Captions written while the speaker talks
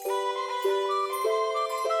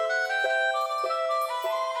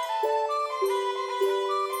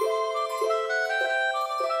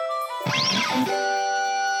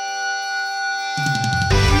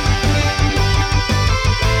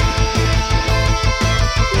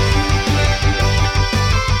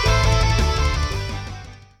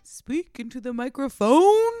the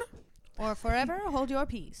microphone. Or forever hold your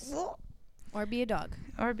peace. Or be a dog.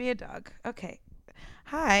 Or be a dog. Okay.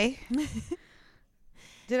 Hi.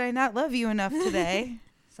 Did I not love you enough today?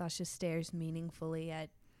 Sasha stares meaningfully at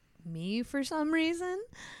me for some reason.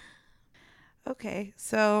 Okay,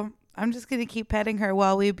 so I'm just going to keep petting her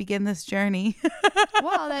while we begin this journey.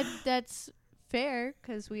 Well, that's fair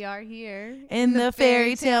because we are here in the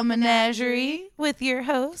Fairy Tale Menagerie with your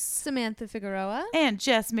hosts, Samantha Figueroa and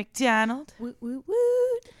Jess McDonald. Woot woot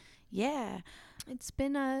woot. Yeah. It's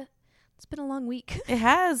been a long week. It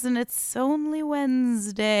has, and it's only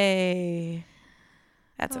Wednesday.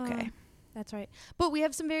 That's okay. That's right. But we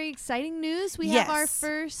have some very exciting news. We Yes. have our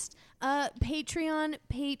first Patreon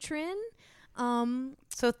patron.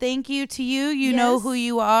 So thank you to you. You know who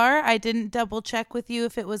you are. I didn't double check with you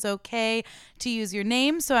if it was okay to use your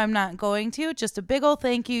name, so I'm not going to. Just a big old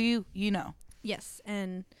thank you. You know. Yes,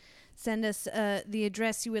 and send us the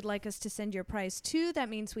address you would like us to send your prize to. That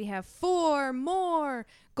means we have 4 more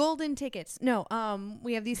golden tickets. No,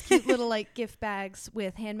 we have these cute little like gift bags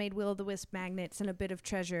with handmade Will-o'-the-Wisp magnets and a bit of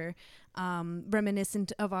treasure,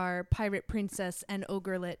 reminiscent of our Pirate Princess and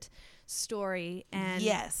Ogrelet story. And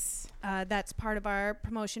yes, that's part of our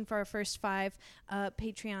promotion for our first 5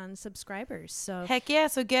 Patreon subscribers. So heck yeah.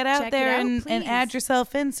 So get out there and add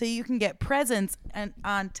yourself in so you can get presents and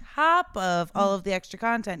on top of all of the extra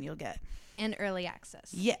content you'll get. And early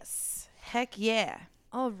access. Yes. Heck yeah.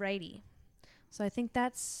 Alrighty. So I think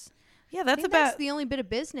that's that's the only bit of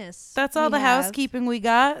business. That's all the housekeeping we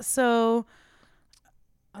got. So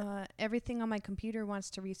everything on my computer wants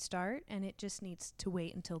to restart, and it just needs to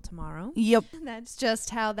wait until tomorrow. Yep. That's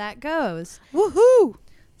just how that goes. Woohoo!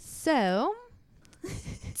 So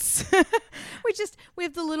we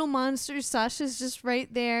have the little monsters. Sasha's just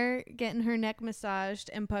right there getting her neck massaged,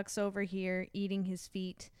 and Puck's over here eating his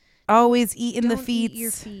feet. Always eating the feet. Don't eat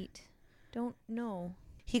your feet. Don't know.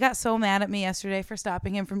 He got so mad at me yesterday for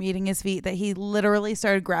stopping him from eating his feet that he literally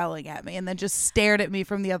started growling at me and then just stared at me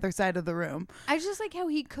from the other side of the room. I just like how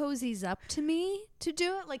he cozies up to me to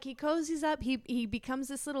do it. Like he cozies up. He becomes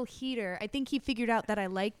this little heater. I think he figured out that I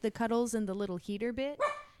like the cuddles and the little heater bit.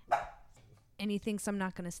 And he thinks I'm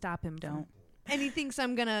not going to stop him. And he thinks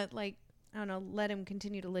I'm going to let him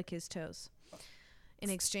continue to lick his toes in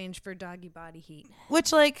exchange for doggy body heat.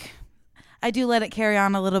 Which I do let it carry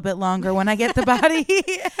on a little bit longer when I get the body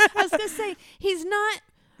heat. I was going to say, he's not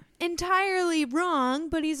entirely wrong,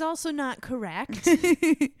 but he's also not correct.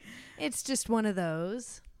 It's just one of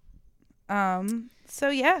those. So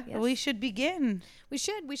yeah, yes. We should begin. We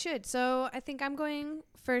should. So I think I'm going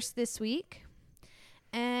first this week.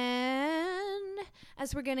 And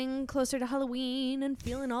as we're getting closer to Halloween and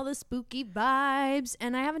feeling all the spooky vibes,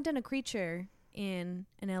 and I haven't done a creature in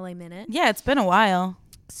an LA minute. Yeah, it's been a while.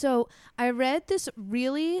 So I read this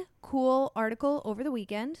really cool article over the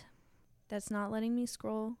weekend. That's not letting me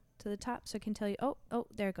scroll to the top so I can tell you. Oh,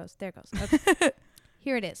 there it goes. Okay.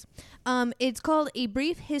 Here it is. It's called A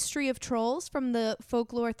Brief History of Trolls from the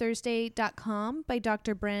folklorethursday.com by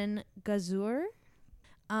Dr. Bren Gazur.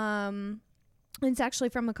 It's actually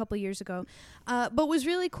from a couple years ago. But what was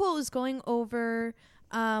really cool was going over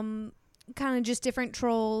kind of just different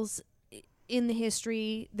trolls in the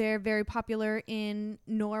history. They're very popular in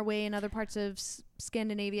Norway and other parts of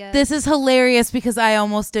Scandinavia. This is hilarious because I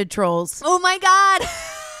almost did trolls. Oh my God.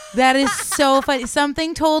 That is so funny.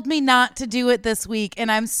 Something told me not to do it this week,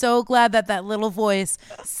 and I'm so glad that little voice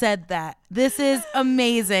said that. This is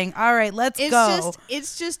amazing. All right, let's go.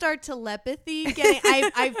 It's just our telepathy.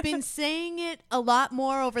 I've been saying it a lot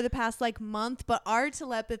more over the past month, but our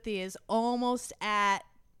telepathy is almost at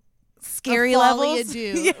scary levels.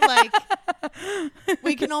 Yeah.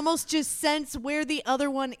 We can almost just sense where the other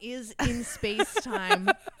one is in space-time.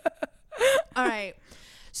 All right.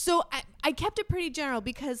 So I kept it pretty general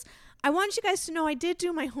because I want you guys to know I did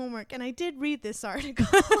do my homework and I did read this article.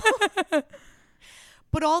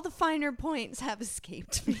 But all the finer points have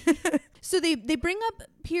escaped me. So they bring up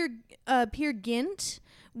Peer Gynt,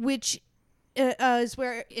 which is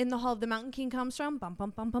where In the Hall of the Mountain King comes from. Bum,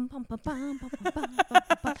 bum, bum, bum, bum, bum, bum, bum, bum, bum,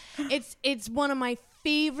 bum. It's one of my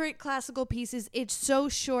favorite classical pieces. It's so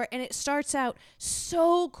short and it starts out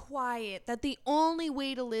so quiet that the only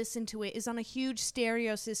way to listen to it is on a huge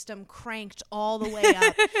stereo system cranked all the way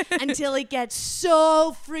up until it gets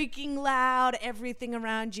so freaking loud everything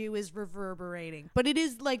around you is reverberating. But it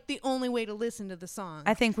is the only way to listen to the song.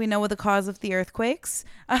 I think we know the cause of the earthquakes.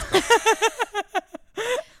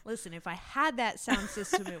 Listen, if I had that sound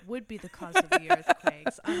system, it would be the cause of the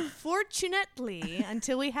earthquakes. Unfortunately,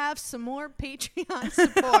 until we have some more Patreon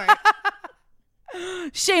support.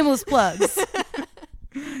 Shameless plugs.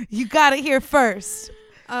 You got it here first.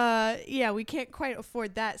 Yeah, we can't quite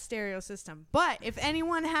afford that stereo system. But if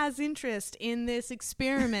anyone has interest in this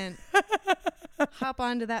experiment, hop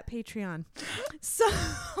onto that Patreon.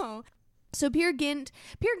 So Peer Gynt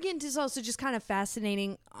is also just kind of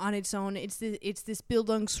fascinating on its own. It's this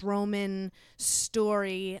Bildungsroman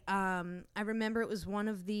story. I remember it was one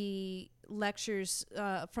of the lectures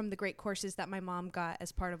from the great courses that my mom got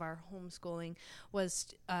as part of our homeschooling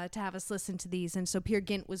was to have us listen to these. And so Peer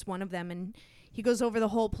Gynt was one of them. And he goes over the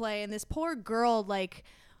whole play. And this poor girl, like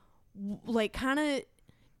kind of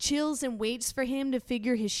chills and waits for him to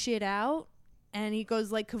figure his shit out. And he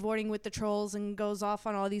goes like cavorting with the trolls and goes off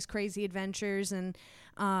on all these crazy adventures. And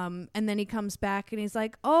then he comes back and he's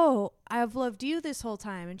like, "Oh, I've loved you this whole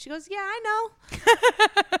time." And she goes, "Yeah, I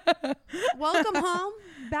know." Welcome home.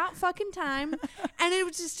 About fucking time. And it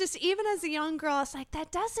was just even as a young girl, I was like,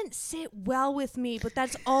 that doesn't sit well with me, but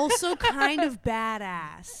that's also kind of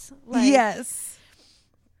badass. Like, yes.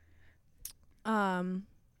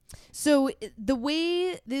 So the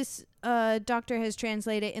way this doctor has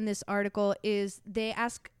translated in this article is they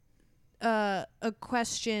ask a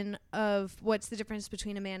question of what's the difference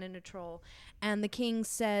between a man and a troll. And the king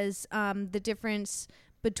says the difference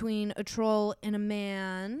between a troll and a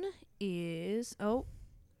man is...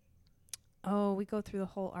 Oh, we go through the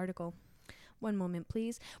whole article. One moment,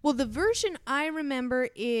 please. Well, the version I remember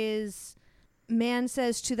is man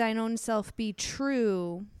says to thine own self be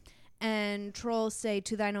true, and trolls say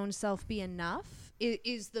to thine own self be enough,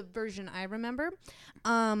 is the version I remember.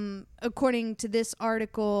 According to this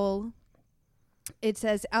article, it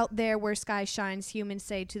says, out there where sky shines, humans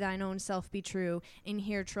say to thine own self be true, and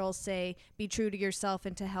here trolls say be true to yourself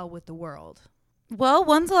and to hell with the world. Well,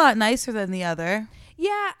 one's a lot nicer than the other.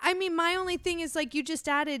 Yeah, I mean, my only thing is, like, you just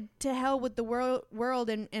added to hell with the world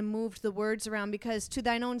and moved the words around, because to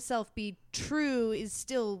thine own self be true is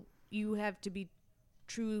still, you have to be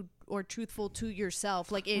true or truthful to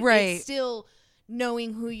yourself. Like, it's still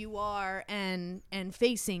knowing who you are and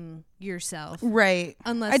facing yourself. Right.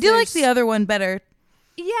 Unless I do like the other one better.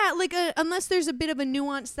 Yeah, like unless there's a bit of a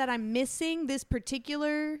nuance that I'm missing, this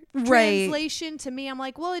particular translation to me, I'm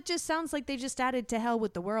like, well, it just sounds like they just added to hell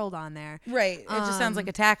with the world on there. Right. It just sounds like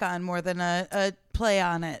a tack on more than a play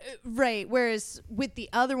on it. Right. Whereas with the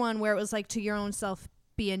other one where it was like to your own self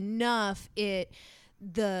be enough,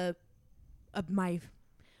 my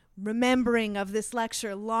remembering of this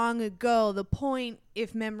lecture long ago, the point,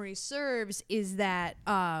 if memory serves, is that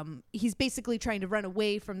he's basically trying to run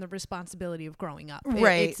away from the responsibility of growing up.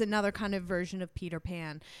 Right. It's another kind of version of Peter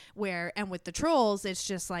Pan and with the trolls, it's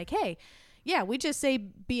just like, hey, yeah, we just say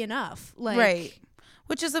be enough. Like, right.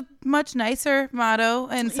 Which is a much nicer motto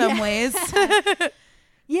in some ways.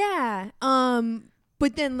 Yeah.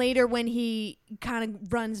 But then later when he kind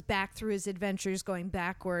of runs back through his adventures going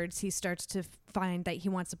backwards, he starts to find that he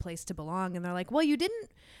wants a place to belong. And they're like, well, you didn't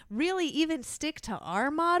really even stick to our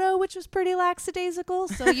motto, which was pretty lackadaisical.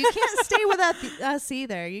 So you can't stay with us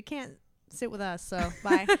either. You can't sit with us. So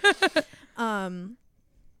bye.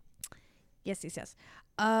 Yes.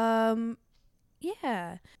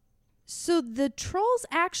 Yeah. So the trolls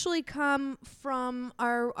actually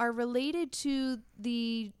are related to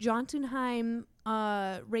the Jotunheim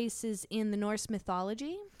races in the Norse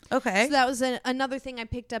mythology. Okay. So that was another thing I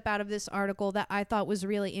picked up out of this article that I thought was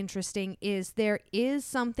really interesting, is there is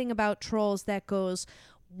something about trolls that goes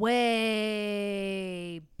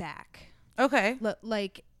way back. Okay.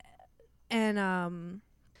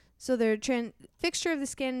 So they're fixture of the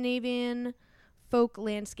Scandinavian folk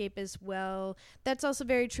landscape as well. That's also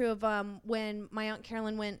very true of when my Aunt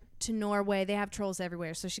Carolyn went to Norway. They have trolls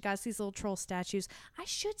everywhere, so she got these little troll statues. I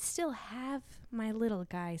should still have my little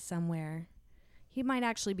guy somewhere. He might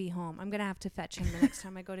actually be home. I'm gonna have to fetch him the next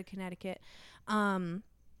time I go to Connecticut.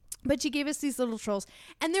 But she gave us these little trolls,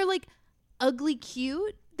 and they're like ugly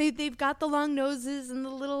cute. They've got the long noses and the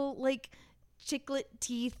little like chiclet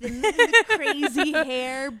teeth and the crazy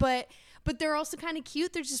hair, but they're also kind of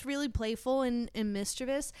cute. They're just really playful and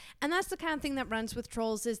mischievous. And that's the kind of thing that runs with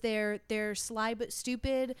trolls, is they're sly but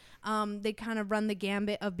stupid. They kind of run the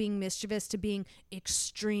gambit of being mischievous to being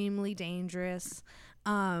extremely dangerous.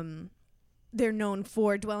 They're known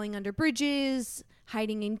for dwelling under bridges,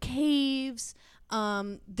 hiding in caves.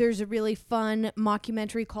 There's a really fun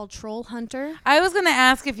mockumentary called Troll Hunter. I was going to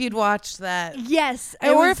ask if you'd watched that. Yes.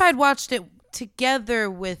 Or if I'd watched it together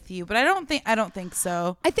with you, but I don't think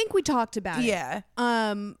so. I think we talked about it. Yeah.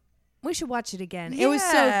 We should watch it again. Yeah. It was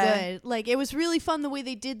so good. Like, it was really fun the way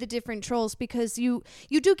they did the different trolls, because you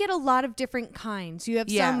do get a lot of different kinds. You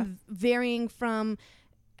have some varying from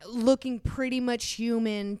looking pretty much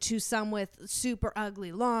human to some with super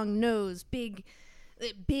ugly, long nose, big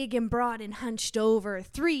big and broad and hunched over,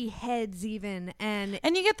 3 heads even, and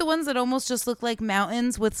you get the ones that almost just look like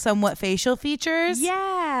mountains with somewhat facial features.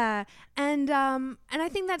 Yeah, and I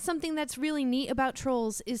think that's something that's really neat about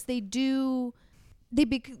trolls is they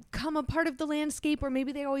become a part of the landscape, or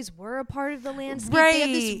maybe they always were a part of the landscape. Right. They have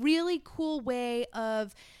this really cool way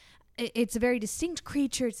of. It's a very distinct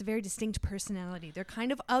creature. It's a very distinct personality. They're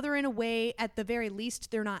kind of other in a way. At the very least,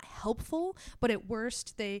 they're not helpful, but at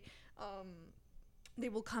worst, they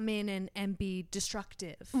will come in and be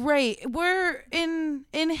destructive. Right. We're in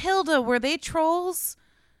Hilda. Were they trolls?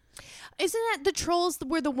 Isn't that the trolls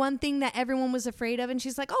were the one thing that everyone was afraid of? And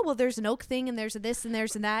she's like, oh, well, there's an oak thing and there's a this and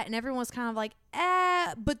there's a that. And everyone was kind of like,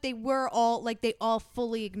 but they were all like, they all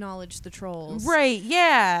fully acknowledged the trolls. Right.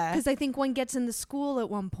 Yeah. Because I think one gets in the school at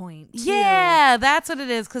one point. Too. Yeah, that's what it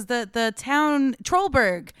is. Because the town,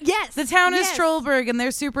 Trollberg. Yes. The town is Trollberg, and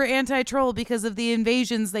they're super anti-troll because of the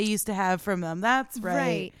invasions they used to have from them. That's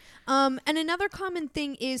right. And another common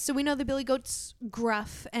thing is, so we know the Billy Goat's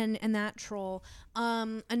gruff and that troll.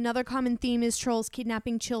 Another common theme is trolls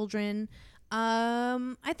kidnapping children. I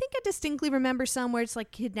think I distinctly remember some where it's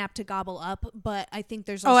like kidnap to gobble up, but I think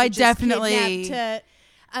there's also I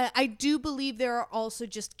do believe there are also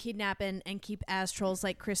just kidnap and keep as trolls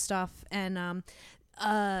like Kristoff and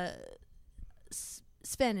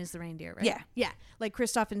Sven is the reindeer, right? Yeah, like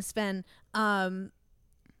Kristoff and Sven.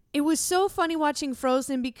 It was so funny watching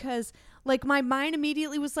Frozen because like my mind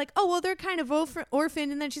immediately was like, oh, well, they're kind of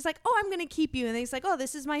orphaned. And then she's like, oh, I'm going to keep you. And he's like, oh,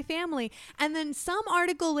 this is my family. And then some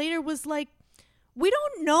article later was like, we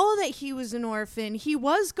don't know that he was an orphan. He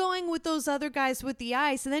was going with those other guys with the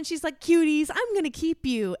ice. And then she's like, cuties, I'm going to keep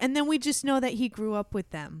you. And then we just know that he grew up with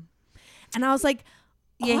them. And I was like,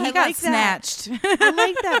 yeah, he got snatched. I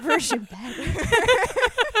like that version better.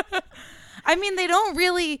 I mean, they don't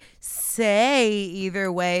really say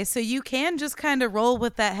either way, so you can just kind of roll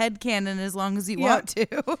with that headcanon as long as you want to.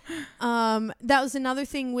 That was another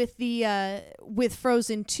thing with the with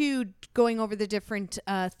Frozen 2, going over the different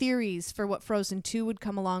theories for what Frozen 2 would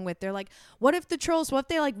come along with. They're like, what if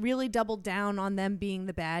they like really doubled down on them being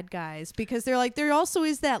the bad guys? Because they're like, there also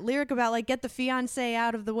is that lyric about like, get the fiance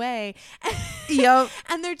out of the way. Yep.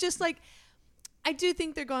 And they're just like, I don't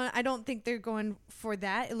think they're going for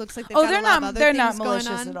that. It looks like they're not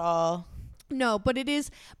malicious at all. No, but it is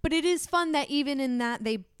fun that even in that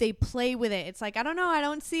they play with it. It's like, I don't know, I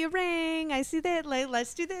don't see a ring. I see that, like,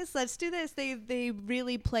 let's do this. They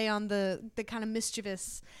really play on the kind of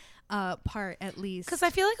mischievous part, at least. Because I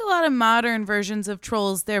feel like a lot of modern versions of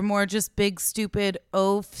trolls, they're more just big stupid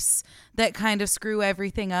oafs that kind of screw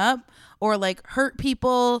everything up or like hurt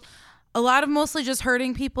people. A lot of mostly just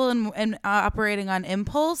hurting people and operating on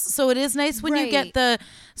impulse. So it is nice when you get the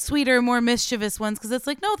sweeter, more mischievous ones, because it's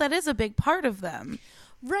like, no, that is a big part of them.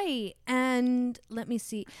 Right. And let me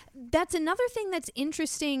see. That's another thing that's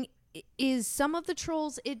interesting is some of the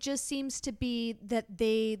trolls, it just seems to be that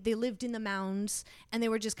they lived in the mounds and they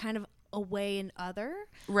were just kind of away and other.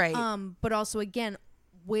 Right. But also, again,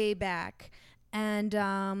 way back.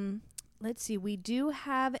 And let's see, we do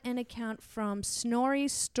have an account from Snorri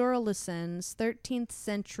Sturluson's 13th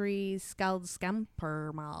century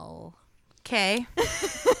Skaldskaparmal. Okay.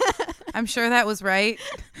 I'm sure that was right.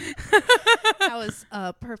 That was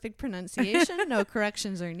a perfect pronunciation. No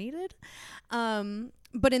corrections are needed.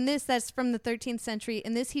 But in this, that's from the 13th century.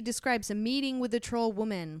 In this, he describes a meeting with a troll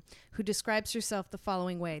woman who describes herself the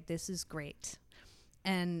following way. This is great.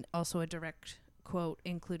 And also a direct quote,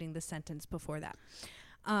 including the sentence before that.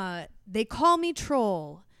 They call me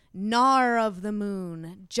Troll, Gnar of the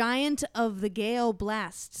moon, Giant of the gale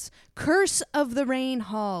blasts, Curse of the rain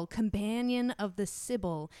hall, Companion of the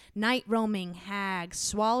Sibyl, Night roaming hag,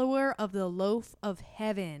 Swallower of the loaf of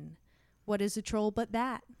heaven. What is a troll but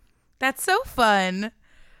that? That's so fun.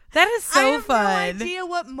 That is so fun. I have no idea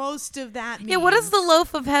what most of that means. Yeah, what is the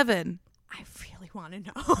loaf of heaven? I really want to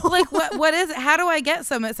know. Like, what is it? How do I get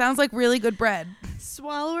some? It sounds like really good bread.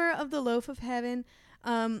 Swallower of the loaf of heaven.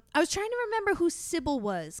 I was trying to remember who Sibyl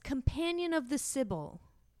was. Companion of the Sibyl.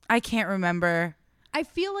 I can't remember. I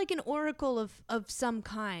feel like an oracle of some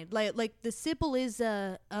kind. Like the Sibyl is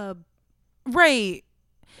a right.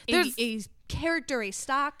 A character, a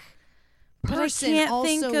stock person.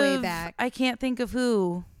 Also way back. I can't think of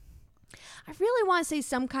who. I really want to say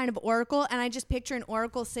some kind of oracle, and I just picture an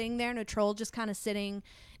oracle sitting there and a troll just kind of sitting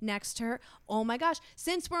next to her. Oh my gosh!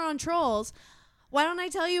 Since we're on trolls. Why don't I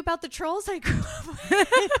tell you about the trolls I grew up with?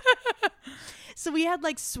 So we had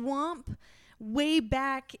like swamp way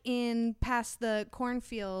back in past the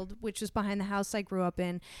cornfield, which was behind the house I grew up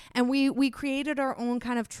in. And we created our own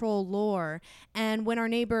kind of troll lore. And when our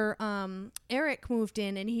neighbor Eric moved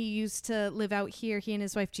in, and he used to live out here, he and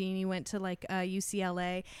his wife Jeannie went to like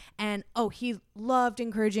UCLA, and he loved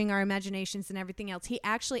encouraging our imaginations and everything else. He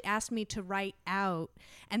actually asked me to write out,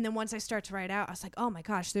 and then once I started to write out, I was like, oh my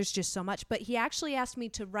gosh, there's just so much. But he actually asked me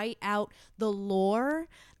to write out the lore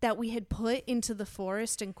that we had put into the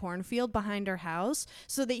forest and cornfield behind our house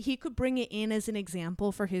so that he could bring it in as an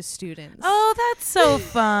example for his students. Oh, that's so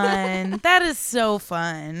fun. That is so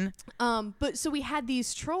fun. But so we had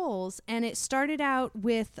these trolls, and it started out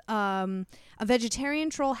with a vegetarian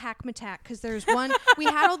troll, Hackmatack, because there's one, we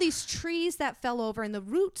had all these trees that fell over and the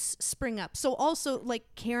roots spring up. So also like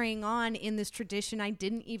carrying on in this tradition I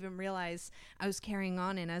didn't even realize I was carrying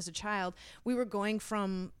on in as a child. We were going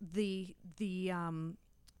from the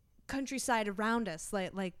countryside around us,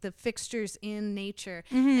 like the fixtures in nature.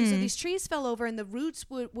 And so these trees fell over, and the roots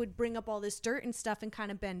would bring up all this dirt and stuff and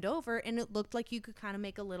kind of bend over, and it looked like you could kind of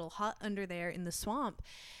make a little hut under there in the swamp.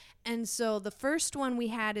 And so the first one we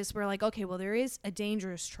had is we're like, okay, well, there is a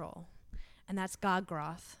dangerous troll, and that's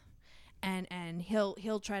Goggroth, and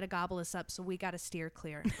he'll try to gobble us up, so we got to steer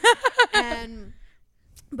clear.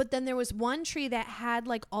 But then there was one tree that had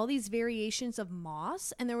like all these variations of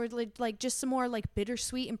moss, and there were like just some more like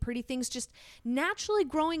bittersweet and pretty things just naturally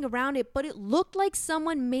growing around it. But it looked like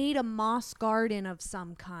someone made a moss garden of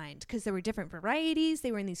some kind, because there were different varieties.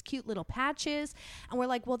 They were in these cute little patches. And we're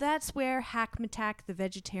like, well, that's where Hackmatack the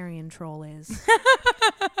vegetarian troll is.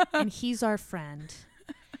 And he's our friend.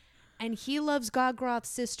 And he loves Goggroth's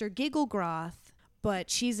sister, Gigglegroth,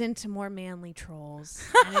 but she's into more manly trolls,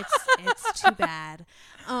 and it's too bad.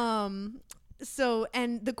 So,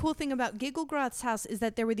 and the cool thing about Gigglegroth's house is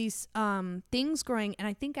that there were these things growing, and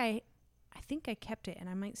I think I kept it, and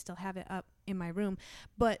I might still have it up in my room,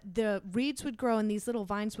 but the reeds would grow and these little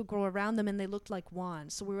vines would grow around them, and they looked like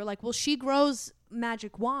wands. So we were like, well, she grows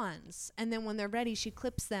magic wands, and then when they're ready, she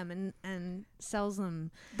clips them and sells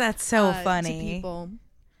them. That's so to funny. people.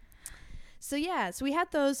 So yeah, so we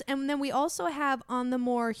had those, and then we also have on the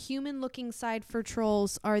more human-looking side for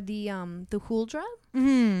trolls are the Huldra,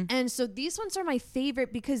 and so these ones are my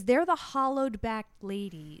favorite because they're the hollowed-back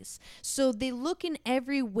ladies. So they look in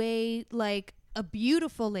every way like a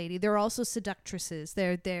beautiful lady. They're also seductresses.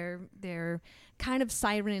 They're kind of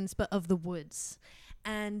sirens, but of the woods.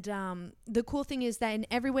 And the cool thing is that in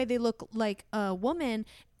every way they look like a woman,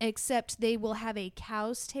 except they will have a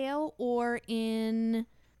cow's tail, or in,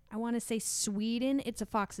 I want to say Sweden, it's a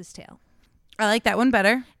fox's tail. I like that one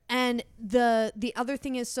better. And the other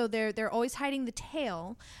thing is, so they're always hiding the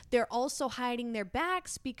tail. They're also hiding their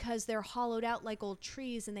backs because they're hollowed out like old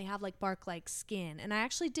trees, and they have like bark-like skin. And I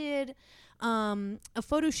actually did a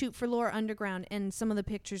photo shoot for Lore Underground, and some of the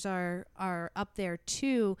pictures are up there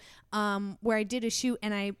too, where I did a shoot,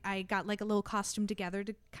 and I got like a little costume together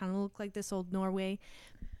to kind of look like this old Norway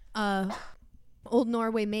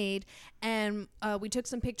maid, and we took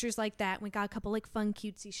some pictures like that, and we got a couple like fun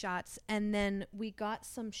cutesy shots, and then we got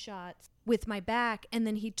some shots with my back, and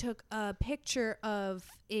then he took a picture of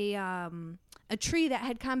a tree that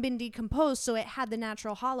had kind of been decomposed, so it had the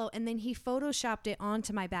natural hollow, and then he photoshopped it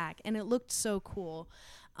onto my back, and it looked so cool.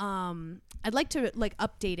 I'd like to like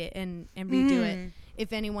update it and redo it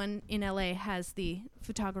if anyone in LA has the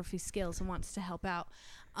photography skills and wants to help out.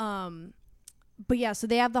 But yeah, so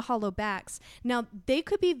they have the hollow backs. Now, they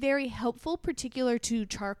could be very helpful, particular to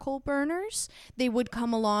charcoal burners. They would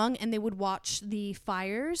come along and they would watch the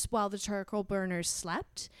fires while the charcoal burners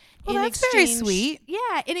slept. Well, that's very sweet.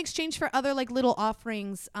 Yeah, in exchange for other like little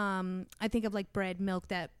offerings. I think of like bread, milk,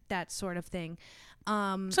 that sort of thing.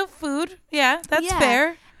 So food, yeah, that's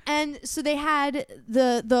fair. And so they had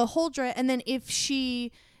the Huldra, and then if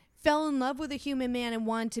she fell in love with a human man and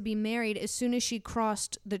wanted to be married, as soon as she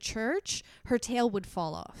crossed the church, her tail would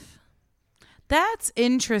fall off. That's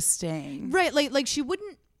interesting. Right, like she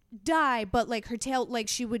wouldn't die, but like her tail, like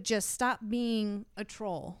she would just stop being a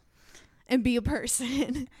troll and be a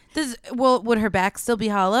person. Would her back still be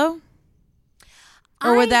hollow?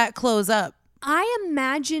 Or would that close up? I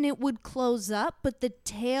imagine it would close up, but the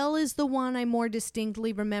tail is the one I more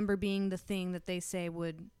distinctly remember being the thing that they say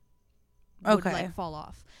would like fall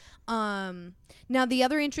off. Now the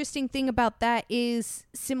other interesting thing about that is,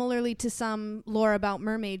 similarly to some lore about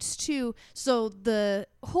mermaids too, so the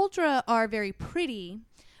Huldra are very pretty,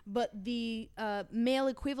 but the male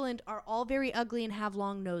equivalent are all very ugly and have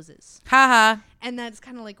long noses. Haha. And that's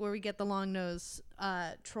kind of like where we get the long nose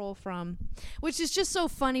troll from, which is just so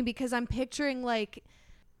funny because I'm picturing like,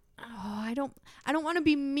 I don't want to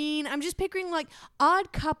be mean. I'm just picturing like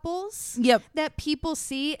odd couples Yep. that people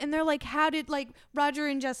see and they're like, how did like Roger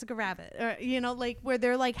and Jessica Rabbit, or like where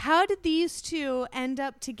they're like, how did these two end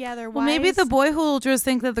up together? Well, maybe the boy Huldras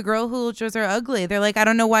think that the girl Huldras are ugly. They're like, I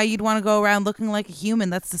don't know why you'd want to go around looking like a human.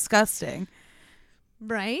 That's disgusting.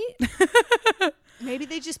 Right? Maybe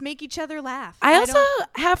they just make each other laugh. I also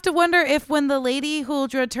have to wonder if when the lady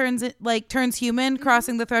Huldra turns human,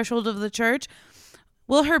 crossing the threshold of the church,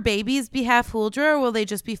 will her babies be half Huldra or will they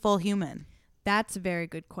just be full human? That's a very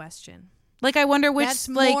good question. Like, I wonder which, That's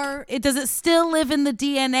like, more- does it still live in the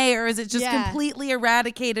DNA or is it just Yeah. completely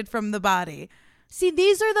eradicated from the body? See,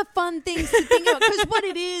 these are the fun things to think about, because what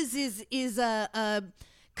it is a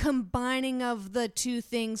combining of the two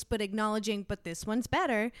things, but acknowledging, but this one's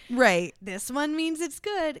better. Right. This one means it's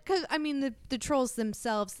good. Because, I mean, the trolls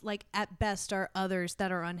themselves, like, at best are others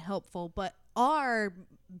that are unhelpful, but are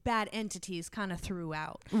bad entities kind of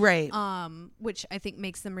throughout. Right. Which I think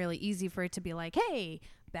makes them really easy for it to be like, hey,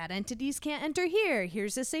 bad entities can't enter here.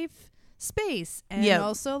 Here's a safe space. And Yep.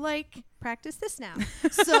 also, like, practice this now.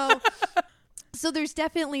 So there's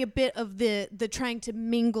definitely a bit of the trying to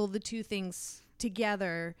mingle the two things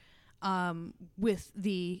together with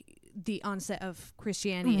the onset of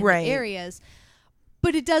Christianity in Right. the areas.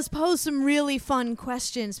 But it does pose some really fun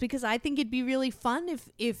questions, because I think it'd be really fun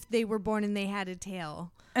if they were born and they had a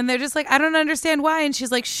tail. And they're just like, I don't understand why. And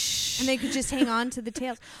she's like, shh. And they could just hang on to the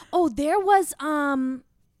tails. Oh, there was,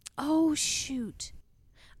 oh, shoot.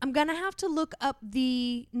 I'm going to have to look up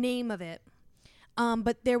the name of it.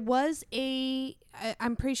 But there was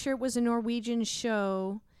I'm pretty sure it was a Norwegian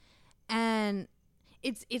show. And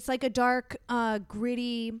it's like a dark,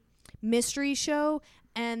 gritty mystery show.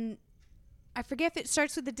 And I forget if it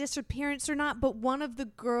starts with a disappearance or not, but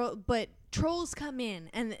but trolls come in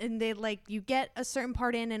and they like, you get a certain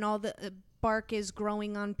part in and all the bark is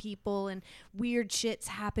growing on people and weird shit's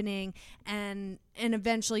happening. And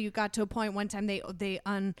eventually you got to a point one time they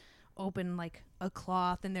open like a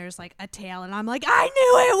cloth and there's like a tail and I'm like, I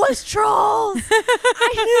knew it was trolls.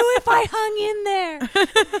 I knew if I hung in there.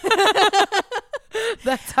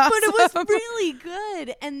 That's awesome. But it was really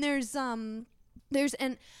good. And there's and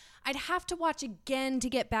I'd have to watch again to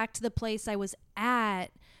get back to the place I was at,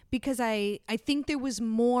 because I think there was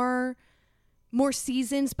more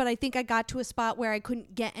seasons, but I think I got to a spot where I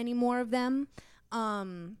couldn't get any more of them.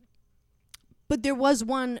 But there was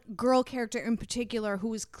one girl character in particular who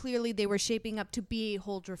was clearly, they were shaping up to be a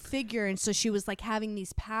Huldra figure. And so she was like having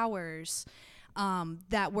these powers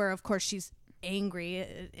that were, of course, she's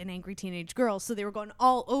an angry teenage girl. So they were going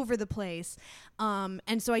all over the place.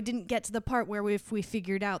 And so I didn't get to the part where if we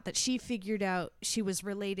figured out that she figured out she was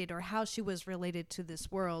related or how she was related to this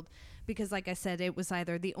world. Because like I said, it was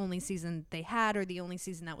either the only season they had or the only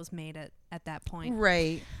season that was made at that point.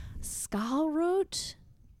 Right. Skalrot?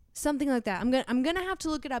 Something like that. I'm gonna have to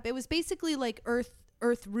look it up. It was basically like earth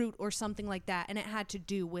root or something like that, and it had to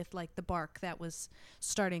do with like the bark that was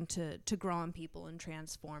starting to grow on people and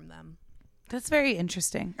transform them. That's very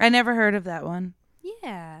interesting. I never heard of that one.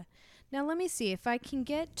 Yeah. Now let me see if I can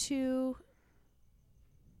get this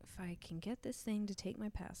thing to take my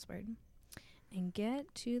password and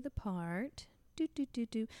get to the part.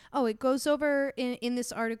 Oh, it goes over in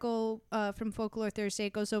this article from Folklore Thursday.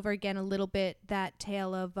 It goes over again a little bit that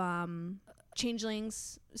tale of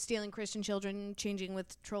changelings stealing Christian children, changing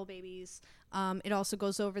with troll babies. It also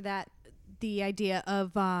goes over the idea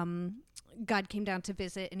of God came down to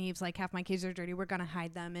visit and he was like, half my kids are dirty, we're going to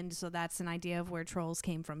hide them. And so that's an idea of where trolls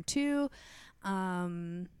came from too.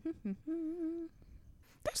 There's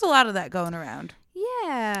a lot of that going around.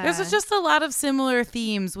 Yeah. There's just a lot of similar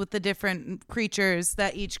themes with the different creatures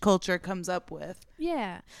that each culture comes up with.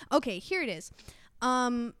 Yeah. Okay, here it is.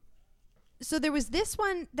 So there was this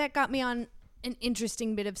one that got me on an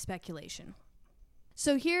interesting bit of speculation.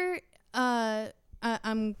 So here,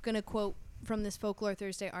 I'm going to quote from this Folklore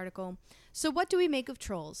Thursday article. So what do we make of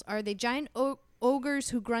trolls? Are they giant ogres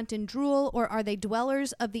who grunt and drool, or are they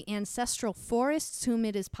dwellers of the ancestral forests whom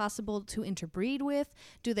it is possible to interbreed with?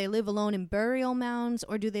 Do they live alone in burial mounds,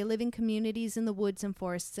 or do they live in communities in the woods and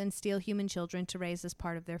forests and steal human children to raise as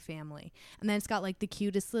part of their family? And then it's got like the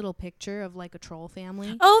cutest little picture of like a troll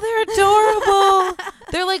family. Oh, they're adorable.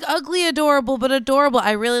 They're like ugly adorable, but adorable.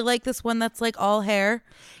 I really like this one that's like all hair.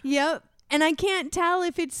 Yep. And I can't tell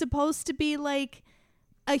if it's supposed to be like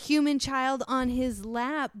a human child on his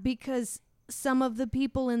lap, because some of the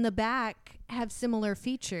people in the back have similar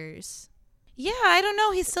features. Yeah, I don't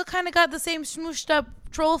know. He's still kind of got the same smooshed up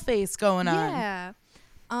troll face going on. Yeah.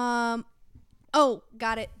 Oh,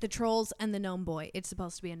 got it. The trolls and the gnome boy. It's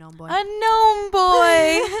supposed to be a gnome boy. A gnome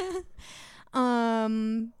boy.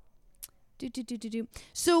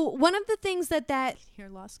 So one of the things that here,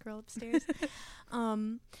 lost girl upstairs.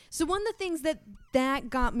 So one of the things that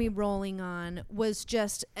got me rolling on was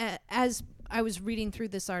just as I was reading through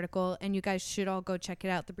this article, and you guys should all go check it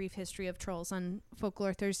out, The Brief History of Trolls on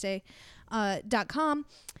folklorethursday.com.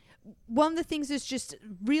 One of the things is just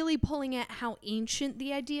really pulling at how ancient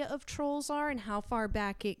the idea of trolls are and how far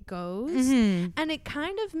back it goes. Mm-hmm. And it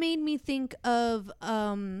kind of made me think of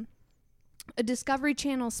a Discovery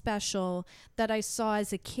Channel special that I saw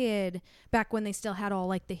as a kid back when they still had all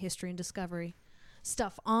like the History and Discovery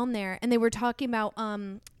stuff on there. And they were talking about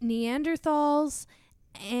Neanderthals,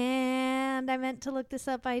 and I meant to look this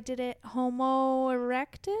up. I did it. Homo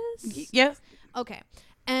erectus? Yes. Okay.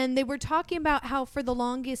 And they were talking about how for the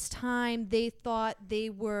longest time they thought they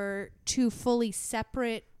were two fully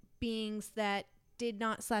separate beings that did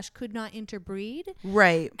not / could not interbreed.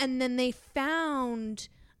 Right. And then they found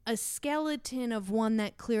a skeleton of one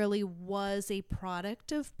that clearly was a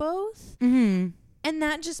product of both. Mm-hmm. And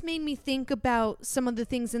that just made me think about some of the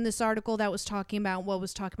things in this article that was talking about what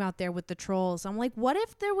was talking about there with the trolls. I'm like, what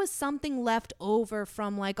if there was something left over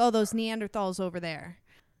from like, oh, those Neanderthals over there?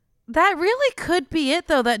 That really could be it,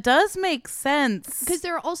 though. That does make sense. Because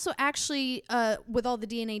there are also actually, with all the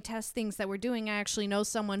DNA test things that we're doing, I actually know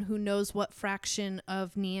someone who knows what fraction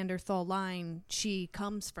of Neanderthal line she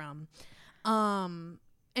comes from. And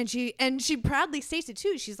she proudly states it,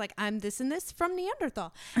 too. She's like, I'm this and this from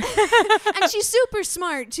Neanderthal. And she's super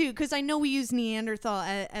smart, too, because I know we use Neanderthal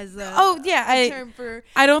as a term for...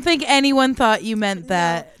 I don't think anyone thought you meant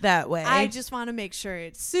that way. I just want to make sure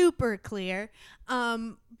it's super clear.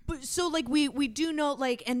 But so like we do know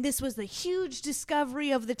like, and this was the huge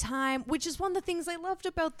discovery of the time, which is one of the things I loved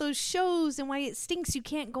about those shows and why it stinks you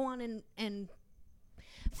can't go on and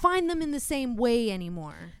find them in the same way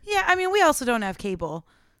anymore. Yeah, I mean we also don't have cable,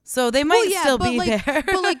 so they might still be like, there.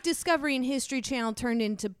 But like Discovery and History Channel turned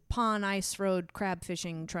into Pawn Ice Road crab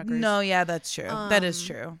fishing truckers. No, yeah, that's true. That is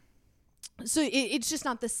true. So it's just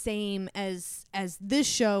not the same as this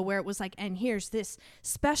show where it was like, and here's this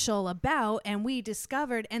special about, and we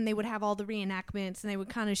discovered, and they would have all the reenactments, and they would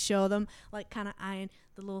kind of show them, like kind of eyeing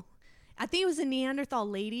the little, I think it was a Neanderthal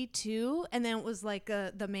lady too, and then it was like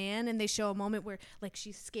the man, and they show a moment where like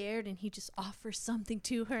she's scared, and he just offers something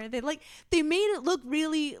to her. They made it look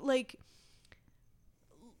really like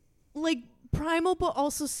primal, but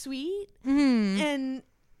also sweet, and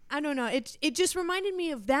I don't know. It just reminded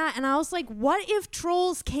me of that. And I was like, what if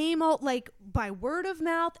trolls came out like by word of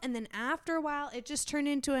mouth, and then after a while it just turned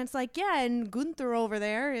into, and it's like, yeah, and Gunther over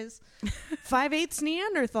there is 5/8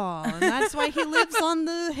 Neanderthal, and that's why he lives on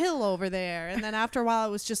the hill over there. And then after a while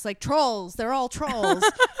it was just like trolls. They're all trolls.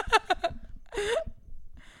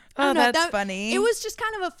 Oh, that's funny. It was just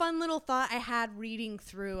kind of a fun little thought I had reading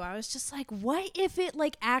through. I was just like, what if it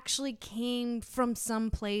like actually came from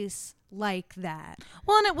someplace like that?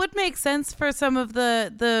 Well, and it would make sense for some of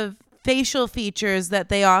the facial features that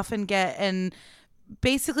they often get, and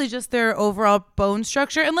basically just their overall bone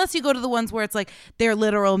structure, unless you go to the ones where it's like they're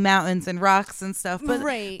literal mountains and rocks and stuff. But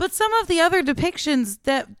right. But some of the other depictions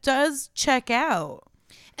that does check out.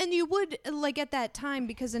 And you would like at that time,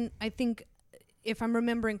 because I think if I'm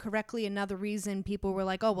remembering correctly, another reason people were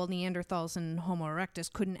like, oh, well, Neanderthals and Homo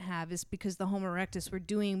erectus couldn't have is because the Homo erectus were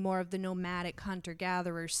doing more of the nomadic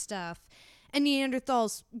hunter-gatherer stuff. And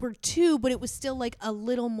Neanderthals were too, but it was still like a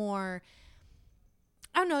little more,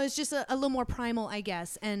 I don't know, it's just a little more primal, I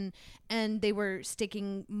guess. And they were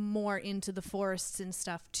sticking more into the forests and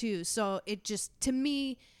stuff too. So it just, to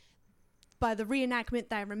me, by the reenactment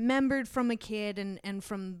that I remembered from a kid and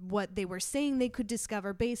from what they were saying they could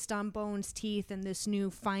discover based on bones, teeth, and this new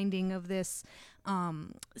finding of this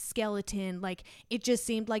skeleton, like it just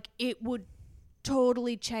seemed like it would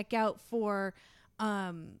totally check out for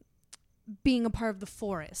being a part of the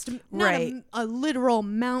forest. Not right. a literal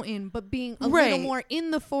mountain, but being a right. little more in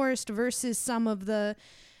the forest versus some of the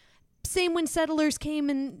same when settlers came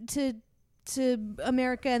into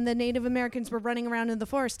America and the Native Americans were running around in the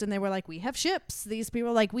forest and they were like, we have ships. These people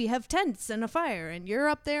were like, we have tents and a fire, and you're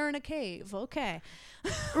up there in a cave. Okay.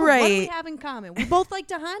 Right. What do we have in common? We both like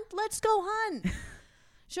to hunt. Let's go hunt.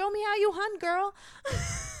 Show me how you hunt, girl.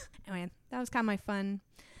 Anyway, that was kind of my fun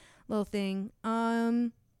little thing.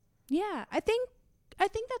 Yeah, I think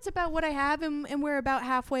that's about what I have, and we're about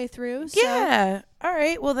halfway through. So. Yeah. All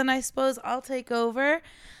right. Well, then I suppose I'll take over.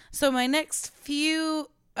 So my next few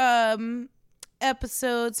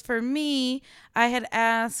episodes for me, I had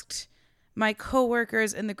asked my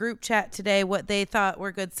coworkers in the group chat today what they thought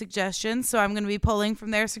were good suggestions. So I'm going to be pulling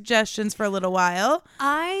from their suggestions for a little while.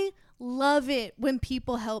 I love it when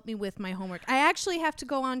people help me with my homework. I actually have to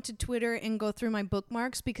go on to Twitter and go through my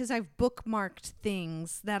bookmarks because I've bookmarked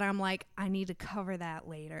things that I'm like, I need to cover that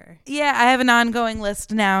later. Yeah, I have an ongoing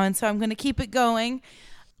list now, and so I'm going to keep it going.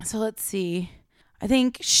 So let's see. I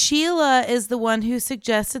think Sheila is the one who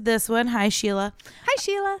suggested this one. Hi, Sheila. Hi,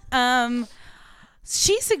 Sheila.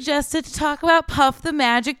 She suggested to talk about Puff the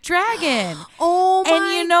Magic Dragon. Oh, my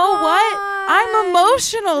And you know God. what? I'm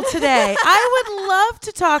emotional today. I would love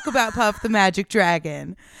to talk about Puff the Magic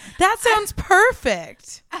Dragon. That sounds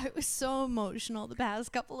perfect. I was so emotional the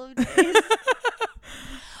past couple of days.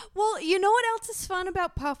 Well, you know what else is fun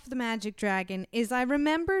about Puff the Magic Dragon is I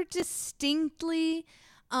remember distinctly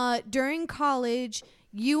during college,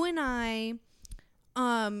 you and I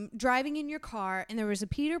driving in your car, and there was a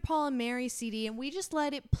Peter, Paul, and Mary CD, and we just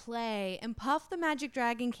let it play, and Puff the Magic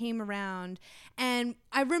Dragon came around, and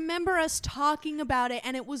I remember us talking about it,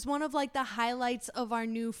 and it was one of like the highlights of our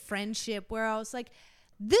new friendship where I was like,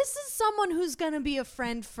 this is someone who's going to be a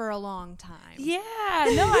friend for a long time. Yeah,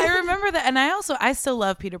 no, I remember that. And I still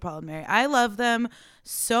love Peter, Paul, and Mary. I love them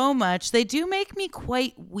so much. They do make me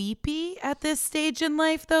quite weepy at this stage in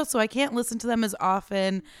life, though, so I can't listen to them as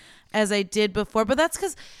often as I did before. But that's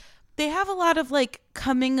because they have a lot of like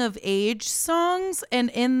coming of age songs,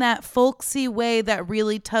 and in that folksy way that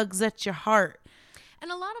really tugs at your heart.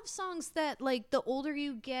 And a lot of songs that like the older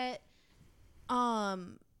you get,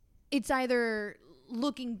 it's either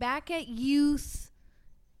looking back at youth,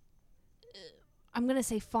 I'm going to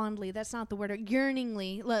say fondly, that's not the word,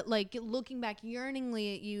 yearningly, like looking back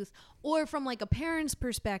yearningly at youth, or from like a parent's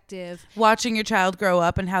perspective. Watching your child grow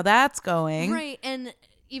up and how that's going. Right. And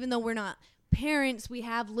even though we're not parents, we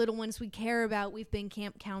have little ones we care about. We've been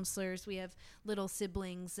camp counselors. We have little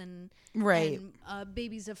siblings and, right. and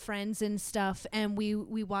babies of friends and stuff. And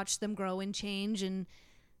we watch them grow and change. And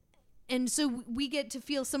so we get to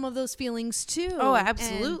feel some of those feelings too. Oh,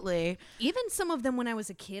 absolutely. And even some of them when I was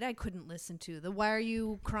a kid, I couldn't listen to. The "Why Are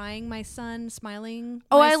You Crying, My Son?" Smiling.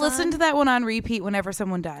 Oh, my I son. listened to that one on repeat whenever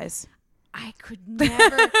someone dies. I could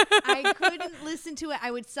never. I couldn't listen to it.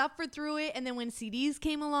 I would suffer through it, and then when CDs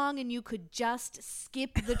came along and you could just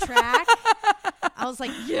skip the track, I was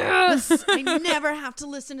like, yes, I never have to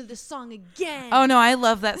listen to this song again. Oh no, I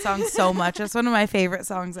love that song so much. It's one of my favorite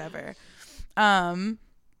songs ever.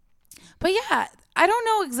 But yeah, I don't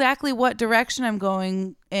know exactly what direction I'm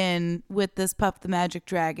going in with this Puff the Magic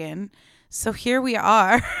Dragon. So here we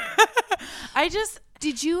are.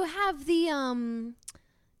 Did you have the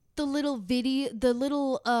little video, the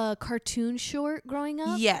little cartoon short growing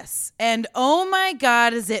up? Yes. And oh my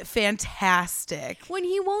God, is it fantastic. When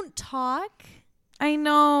he won't talk. I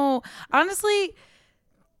know. Honestly,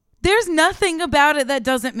 there's nothing about it that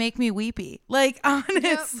doesn't make me weepy. Like,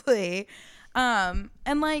 honestly. Yep.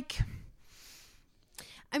 And like,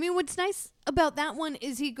 I mean, what's nice about that one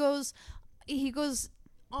is he goes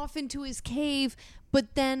off into his cave,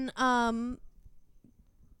 but then I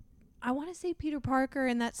want to say Peter Parker,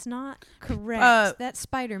 and that's not correct. That's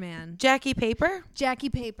Spider-Man. Jackie Paper? Jackie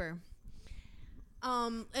Paper.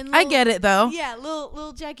 And I get it though. Yeah,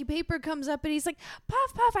 little Jackie Paper comes up and he's like,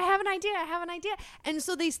 Puff, Puff, I have an idea. And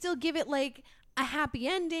so they still give it like a happy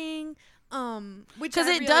ending. Because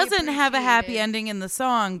it doesn't have a happy ending in the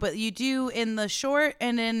song, but you do in the short,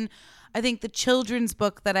 and in I think the children's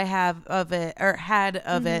book that I have of it or had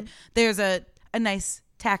of it, there's a nice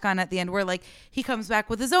tack on at the end where like he comes back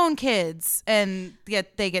with his own kids and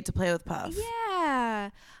they get to play with Puff.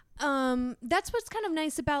 Yeah. That's what's kind of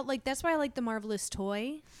nice about like that's why I like the Marvelous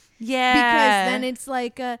Toy. Yeah. Because then it's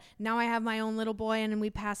like now I have my own little boy, and then we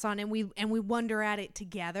pass on and we wonder at it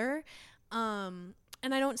together.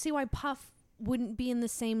 And I don't see why Puff wouldn't be in the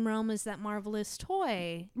same realm as that Marvelous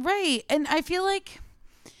Toy. Right. And I feel like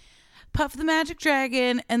Puff the Magic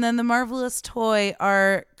Dragon and then the Marvelous Toy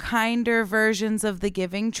are kinder versions of the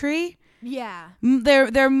Giving Tree. Yeah.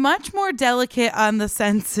 They're much more delicate on the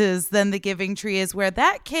senses than the Giving Tree is, where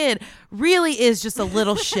that kid really is just a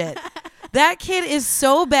little shit. That kid is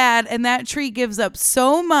so bad, and that tree gives up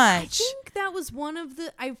so much. I think that was one of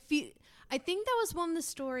the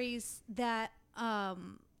stories that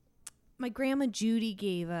my grandma Judy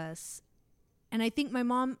gave us, and I think my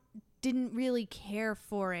mom didn't really care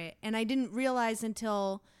for it, and I didn't realize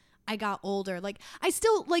until I got older. Like I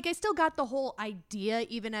still got the whole idea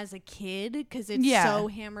even as a kid because it's so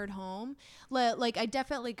hammered home. Like I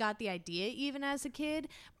definitely got the idea even as a kid,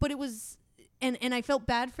 but it was and I felt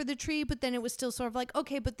bad for the tree, but then it was still sort of like,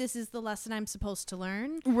 okay, but this is the lesson I'm supposed to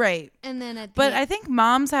learn. Right. And then I think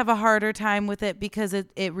moms have a harder time with it because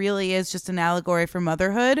it really is just an allegory for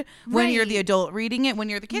motherhood. When you're the adult reading it, when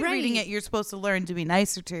you're the kid reading it, you're supposed to learn to be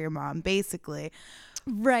nicer to your mom, basically.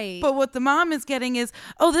 Right. But what the mom is getting is,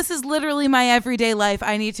 oh, this is literally my everyday life.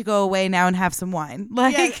 I need to go away now and have some wine.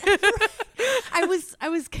 Like, Yeah. I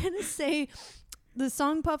was gonna say, the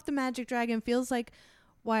song "Puff the Magic Dragon" feels like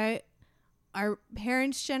why our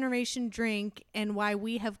parents' generation drink and why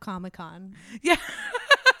we have Comic-Con. yeah.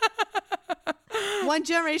 One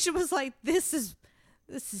generation was like, this is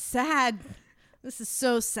sad. This is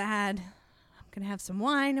so sad. I'm gonna have some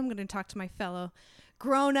wine. I'm gonna talk to my fellow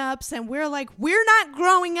grown-ups, and we're like, we're not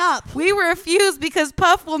growing up. We refuse because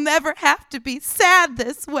Puff will never have to be sad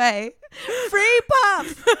this way. Free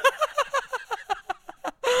Puff.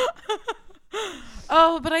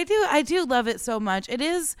 Oh, but I do love it so much.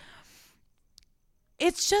 It's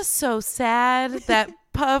just so sad that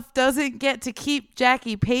Puff doesn't get to keep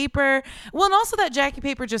Jackie Paper. Well, and also that Jackie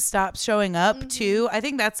Paper just stops showing up too. I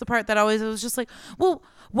think that's the part that always was just like, well,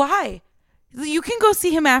 why? You can go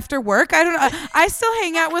see him after work. I don't know. I still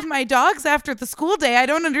hang out with my dogs after the school day. I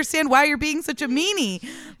don't understand why you're being such a meanie.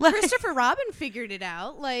 Like, Christopher Robin figured it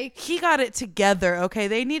out. Like, he got it together. Okay,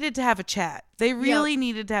 they needed to have a chat. They really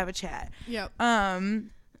needed to have a chat. yep.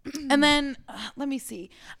 And then let me see.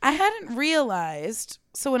 I hadn't realized.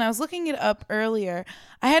 So when I was looking it up earlier,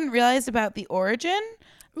 I hadn't realized about the origin.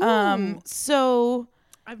 So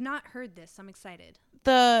I've not heard this. I'm excited.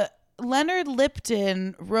 the Leonard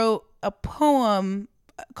Lipton wrote a poem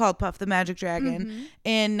called Puff the Magic Dragon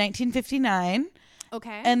in 1959.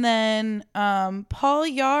 Okay. And then Paul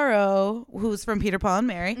Yarrow, who's from Peter, Paul and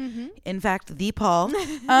Mary, in fact, the Paul.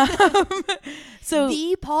 So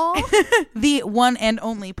the Paul? the one and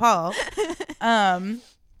only Paul.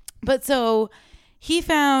 But so he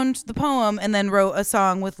found the poem and then wrote a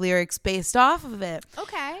song with lyrics based off of it.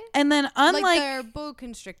 Okay. And then unlike like their Boa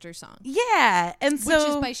Constrictor song. yeah, and so Which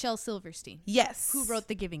is by Shel Silverstein. yes, Who wrote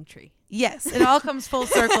The Giving Tree. yes, it all comes full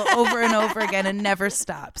circle over and over again and never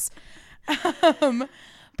stops.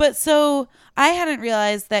 But so I hadn't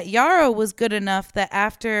realized that Yarrow was good enough that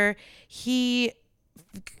after he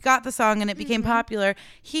got the song and it became popular,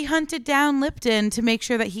 he hunted down Lipton to make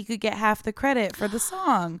sure that he could get half the credit for the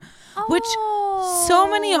song, which so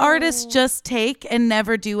many artists just take and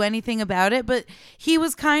never do anything about it. But he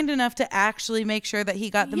was kind enough to actually make sure that he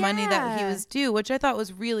got the money that he was due, which I thought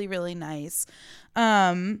was really, really nice.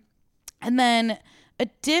 And then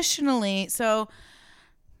additionally, so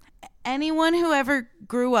anyone who ever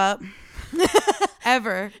grew up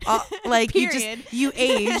ever like you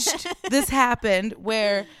aged, this happened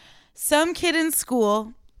where some kid in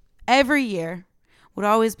school every year would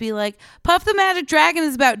always be like, Puff the Magic Dragon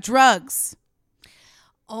is about drugs.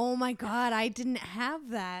 Oh my God, I didn't have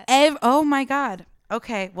that. Oh my God.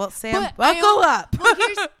 Okay, well, Sam, But buckle up. Well,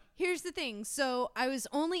 here's the thing. So I was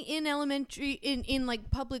only in elementary, in like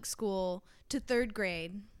public school to third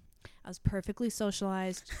grade. I was perfectly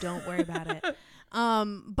socialized. Don't worry about it.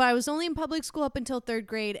 But I was only in public school up until third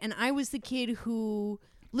grade, and I was the kid who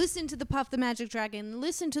listened to the Puff the Magic Dragon,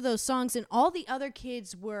 listened to those songs, and all the other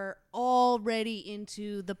kids were already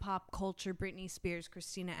into the pop culture, Britney Spears,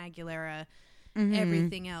 Christina Aguilera,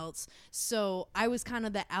 everything else. So I was kind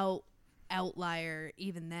of the outlier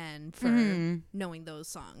even then for knowing those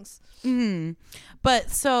songs. But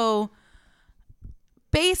so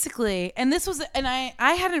basically, and this was, and I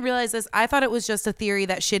hadn't realized this. I thought it was just a theory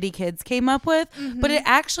that shitty kids came up with, but it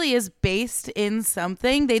actually is based in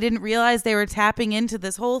something. They didn't realize they were tapping into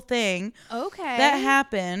this whole thing that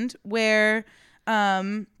happened where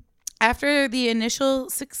after the initial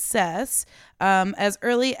success, as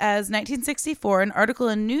early as 1964, an article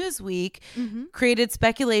in Newsweek created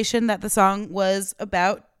speculation that the song was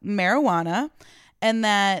about marijuana and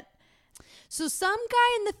that So some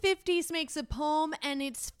guy in the 50s makes a poem and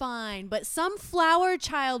it's fine, but some flower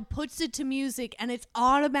child puts it to music and it's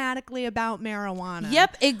automatically about marijuana.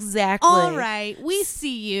 Yep, exactly. All right, we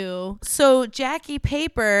see you. So Jackie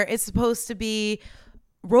Paper is supposed to be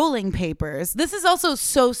rolling papers. This is also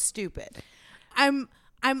so stupid. I'm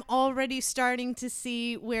already starting to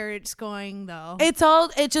see where it's going though. It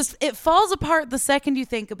falls apart the second you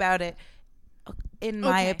think about it, in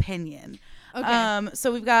my opinion. Okay.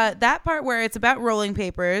 So we've got that part where it's about rolling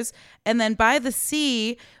papers, and then by the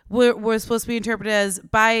sea, we're supposed to be interpreted as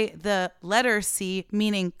by the letter C,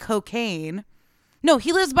 meaning cocaine. No,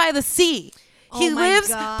 he lives by the sea. He lives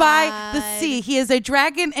by the sea. He is a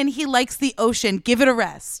dragon, and he likes the ocean. Give it a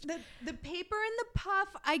rest. The paper and the puff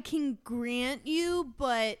I can grant you,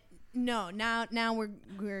 but no, now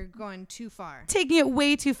we're going too far. Taking it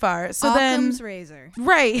way too far. So Occam's then, razor.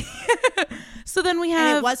 right. So then we have,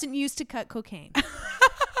 And it wasn't used to cut cocaine.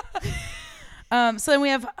 so then we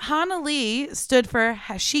have Hana Lee stood for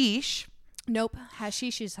hashish, Nope.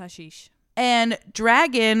 Hashish is hashish. and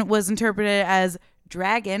dragon was interpreted as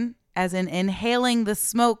dragon, as in inhaling the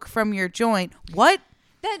smoke from your joint. What?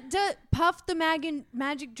 That Puff the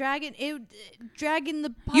magic dragon, dragon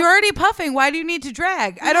the puff. You're already puffing. Why do you need to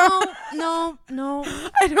drag? No.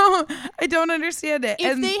 I don't understand it.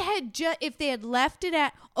 If they had left it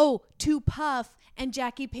at to Puff and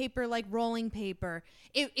Jackie Paper like rolling paper.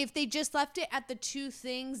 If they just left it at the two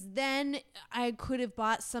things, then I could have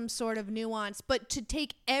bought some sort of nuance. But to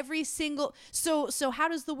take every single so how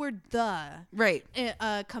does the word "the" right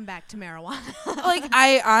come back to marijuana? Like,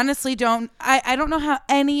 I honestly don't. I don't know how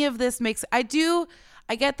any of this makes. I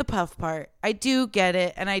get the puff part. I do get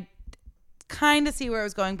it, and I kind of see where I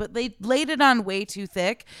was going. But they laid it on way too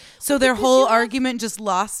thick, so their whole argument just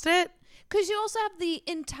lost it. Because you also have the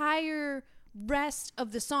entire rest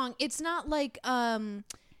of the song. It's not like Ring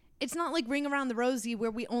Around the Rosie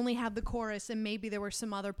where we only have the chorus and maybe there were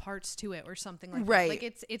some other parts to it or something like that. Like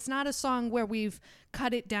it's not a song where we've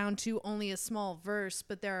cut it down to only a small verse,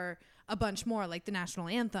 but there are a bunch more, like the national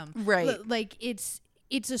anthem. Right. Like it's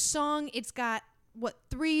a song. It's got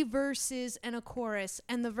 3 verses and a chorus,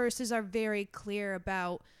 and the verses are very clear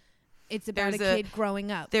about. It's about a kid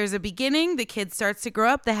growing up. There's a beginning. The kid starts to grow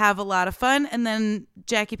up. They have a lot of fun. And then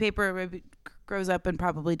Jackie Paper grows up and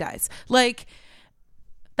probably dies. Like,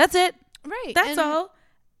 that's it. Right. That's all.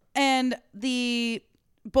 And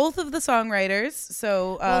both of the songwriters.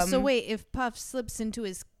 So, so wait, if Puff slips into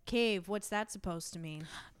his cave, what's that supposed to mean?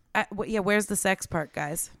 Where's the sex part,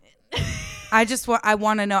 guys? I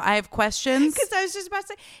want to know. I have questions. Because I was just about to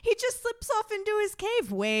say, he just slips off into his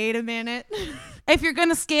cave. Wait a minute. If you're going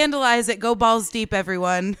to scandalize it, go balls deep,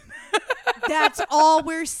 everyone. That's all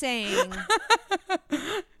we're saying.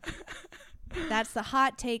 That's the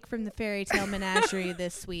hot take from the Fairy Tale Menagerie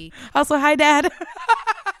this week. Also, hi, Dad.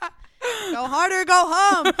 Go hard or go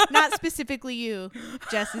home. Not specifically you,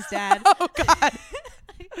 Jess's dad. Oh, God.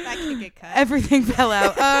 That can get cut. Everything fell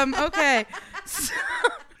out. Okay. So,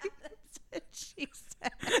 She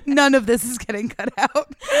said. none of this is getting cut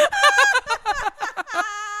out.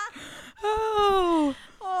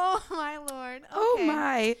 Oh my Lord. Okay. Oh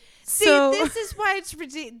my. See, this is why it's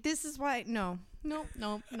ridiculous. This is why no.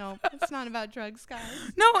 It's not about drugs, guys.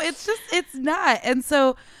 No, it's not. And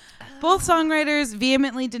so both songwriters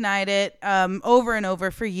vehemently denied it over and over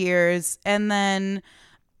for years. And then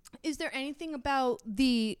is there anything about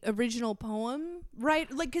the original poem,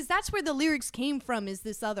 right? Like, because that's where the lyrics came from, is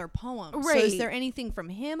this other poem. Right. So is there anything from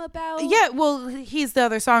him about? Yeah, well, he's the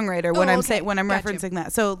other songwriter when I'm saying, when I'm Gotcha. referencing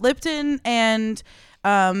that. So Lipton and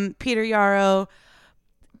Peter Yarrow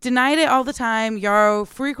denied it all the time. Yarrow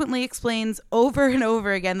frequently explains over and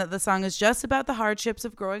over again that the song is just about the hardships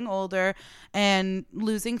of growing older and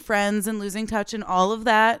losing friends and losing touch and all of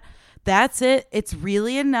that. That's it. It's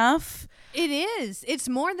really enough. It is. It's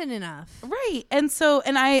more than enough. Right. And so,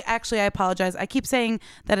 and I apologize. I keep saying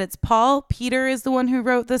that it's Paul. Peter is the one who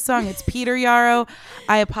wrote this song. It's Peter Yarrow.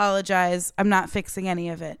 I apologize. I'm not fixing any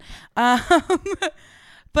of it.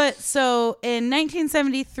 But so in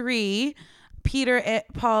 1973, Peter,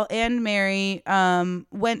 Paul, and Mary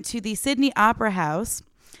went to the Sydney Opera House,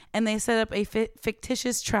 and they set up a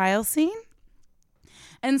fictitious trial scene.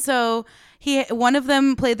 And so one of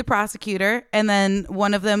them played the prosecutor, and then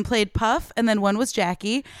one of them played Puff, and then one was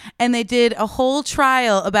Jackie. And they did a whole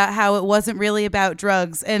trial about how it wasn't really about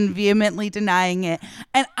drugs and vehemently denying it.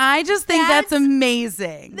 And I just think that's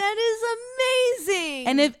amazing. That is amazing.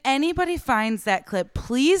 And if anybody finds that clip,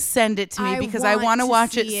 please send it to me because I want to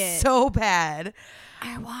watch it so bad.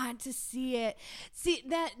 I want to see it. See,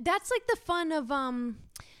 that's like the fun of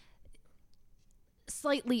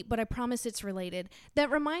slight leap, but I promise it's related. That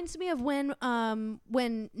reminds me of when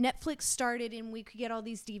Netflix started and we could get all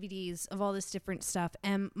these DVDs of all this different stuff.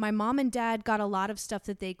 And my mom and dad got a lot of stuff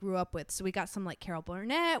that they grew up with. So we got some like Carol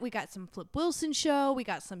Burnett, we got some Flip Wilson show, we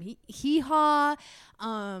got some Hee Haw.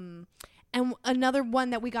 And another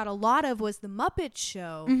one that we got a lot of was the Muppet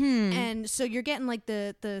Show. Mm-hmm. And so you're getting like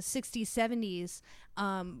the 60s, 70s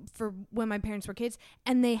for when my parents were kids.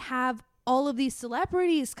 And they have all of these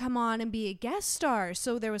celebrities come on and be a guest star.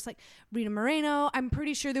 So there was like Rita Moreno. I'm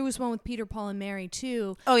pretty sure there was one with Peter, Paul, and Mary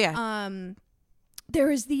too. Oh yeah. There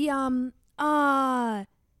was the I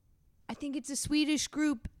think it's a Swedish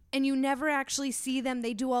group, and you never actually see them.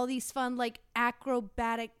 They do all these fun like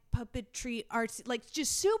acrobatic puppetry artsy, like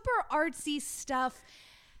just super artsy stuff.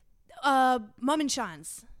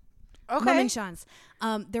 Mummenschans. Okay. Mummenschans.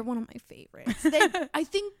 They're one of my favorites. I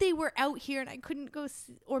think they were out here and I couldn't go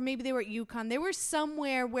or maybe they were at UConn. They were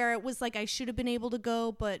somewhere where it was like I should have been able to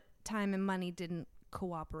go, but time and money didn't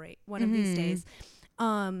cooperate one of these days.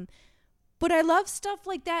 But I love stuff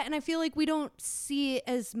like that, and I feel like we don't see it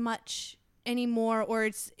as much anymore, or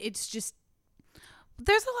it's just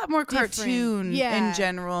there's a lot more Different. cartoon Yeah. in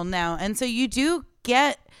general now. And so you do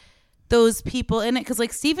get those people in it. Because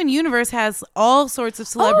like Steven Universe has all sorts of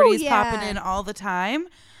celebrities popping in all the time.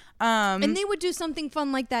 And they would do something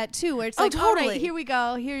fun like that too, where it's Oh, like, all totally. right, here we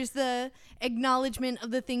go. Here's the acknowledgement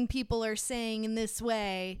of the thing people are saying in this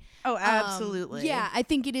way. Oh, absolutely. Yeah, I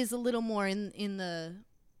think it is a little more in the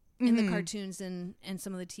cartoons and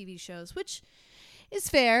some of the TV shows, which is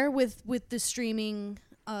fair with the streaming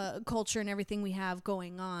culture and everything we have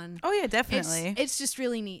going on. Oh yeah, definitely. It's just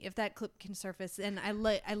really neat if that clip can surface, and I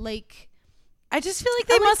like. I just feel like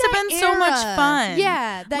they must have been so much fun.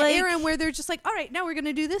 Yeah, that Like- era where they're just like, all right, now we're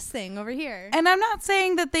gonna do this thing over here. And I'm not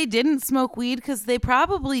saying that they didn't smoke weed, because they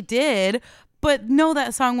probably did, but no,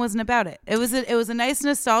 that song wasn't about it. It was a nice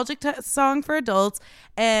nostalgic song for adults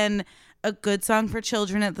and a good song for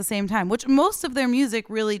children at the same time, which most of their music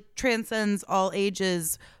really transcends all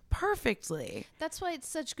ages perfectly. That's why it's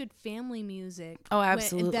such good family music. Oh,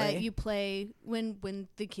 absolutely. That you play when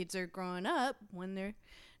the kids are growing up, when they're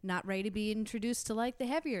not ready to be introduced to like the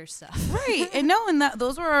heavier stuff. Right. And no, and that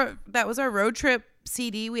was our road trip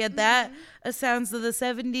CD. We had that, a Sounds of the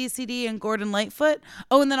 70s CD, and Gordon Lightfoot.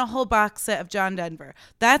 Oh, and then a whole box set of John Denver.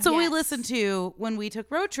 That's what we Yes. listened to when we took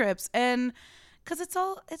road trips. And because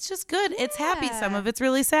it's just good. It's happy. Some of it's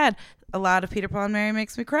really sad. A lot of Peter, Paul, and Mary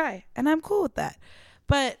makes me cry. And I'm cool with that.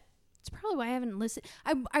 But It's probably why I haven't listened.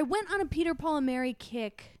 I went on a Peter, Paul, and Mary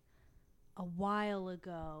kick a while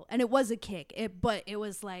ago, and it was a kick. But it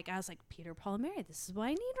was like, I was like, Peter, Paul, and Mary, this is what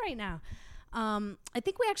I need right now. I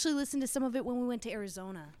think we actually listened to some of it when we went to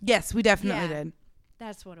Arizona. yes, we definitely Yeah. did.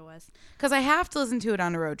 That's what it was. Because I have to listen to it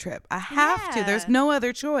on a road trip. I have to. Yeah. There's no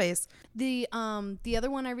other choice. The other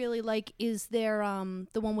one I really like is their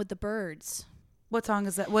the one with the birds. What song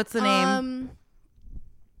is that? What's the name?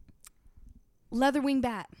 Leatherwing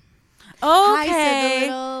Bat. Hi, said Okay.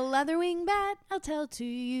 the little leatherwing bat. I'll tell to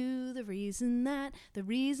you the reason that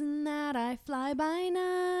I fly by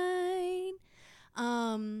night,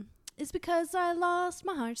 is because I lost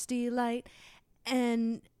my heart's delight,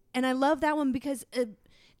 and I love that one because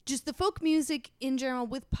just the folk music in general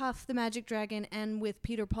with Puff the Magic Dragon and with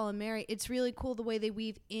Peter, Paul, and Mary, it's really cool the way they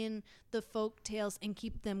weave in the folk tales and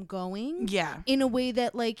keep them going. Yeah. In a way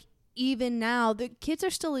that like. Even now, the kids are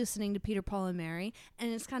still listening to Peter, Paul, and Mary,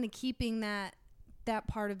 and it's kind of keeping that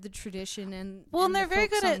part of the tradition and And they're the very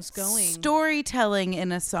folk good at songs going. storytelling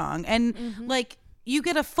in a song. And like you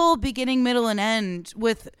get a full beginning, middle, and end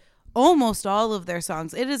with almost all of their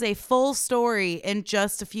songs. It is a full story in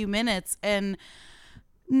just a few minutes. And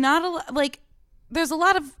not a lot, like there's a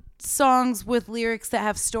lot of songs with lyrics that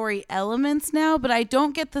have story elements now, but I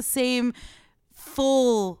don't get the same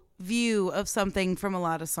full view of something from a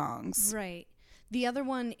lot of songs. Right. The other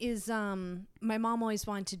one is my mom always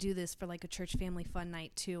wanted to do this for like a church family fun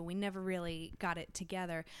night too. We never really got it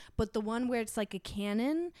together. But the one where it's like a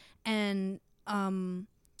canon and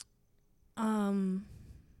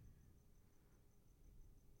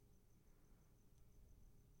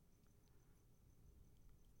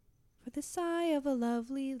for the sigh of a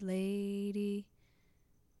lovely lady.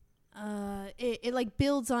 It like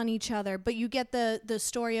builds on each other, but you get the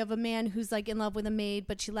story of a man who's like in love with a maid,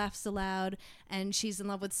 but she laughs aloud and she's in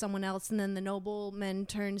love with someone else, and then the nobleman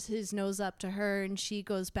turns his nose up to her and she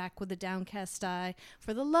goes back with a downcast eye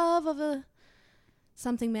for the love of a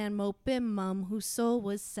something man moping mum whose soul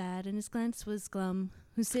was sad and his glance was glum,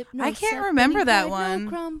 who sipped no I can't sup remember and he that cried no one.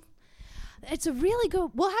 crumb. It's a really good.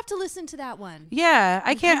 We'll have to listen to that one. Yeah,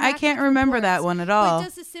 I And come back can't with remember reports. that one at But all. it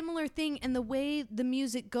does a similar thing, and the way the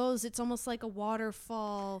music goes, it's almost like a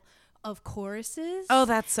waterfall of choruses. Oh,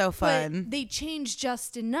 that's so But fun. they change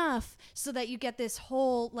just enough so that you get this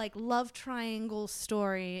whole like love triangle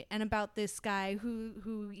story, and about this guy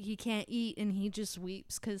who he can't eat and he just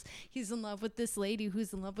weeps because he's in love with this lady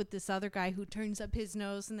who's in love with this other guy who turns up his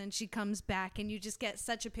nose, and then she comes back, and you just get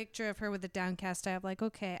such a picture of her with a downcast eye of like,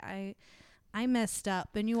 okay, I messed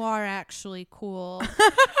up, and you are actually cool.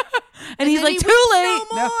 and he's then like, he too weeps late.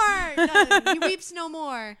 No more. No, he weeps no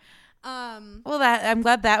more. Well, I'm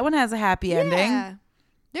glad that one has a happy ending. Yeah.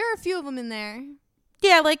 There are a few of them in there.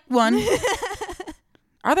 Yeah, like one.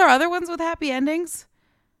 Are there other ones with happy endings?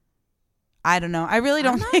 I don't know. I really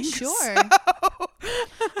don't I'm not think sure. so.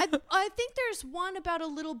 I think there's one about a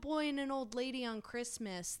little boy and an old lady on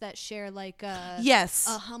Christmas that share like a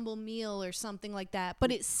humble meal or something like that.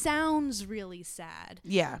 But it sounds really sad.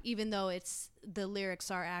 Yeah. Even though the lyrics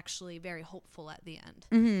are actually very hopeful at the end.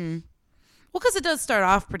 Mm-hmm. Well, because it does start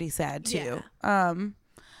off pretty sad too. Yeah.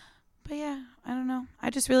 But yeah, I don't know. I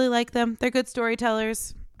just really like them. They're good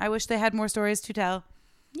storytellers. I wish they had more stories to tell.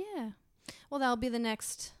 Yeah. Well, that'll be the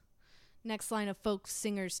next next line of folk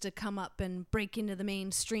singers to come up and break into the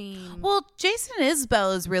mainstream. Well, Jason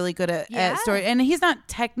Isbell is really good at story, and he's not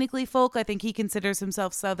technically folk. I think he considers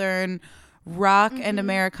himself Southern rock and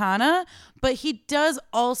Americana, but he does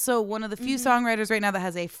also one of the few songwriters right now that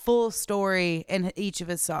has a full story in each of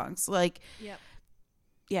his songs. Like,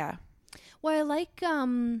 yeah. Well, I like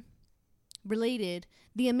related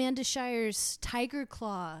the Amanda Shires Tiger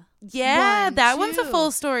Claw. Yeah, that one's a too.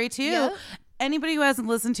 full story too. Yep. Anybody who hasn't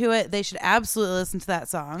listened to it, they should absolutely listen to that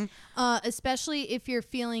song. Especially if you're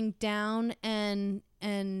feeling down and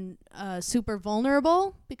super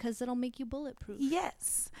vulnerable, because it'll make you bulletproof.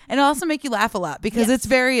 Yes. And it'll also make you laugh a lot because it's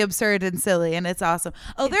very absurd and silly, and it's awesome.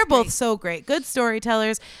 Oh, they're both so great. Good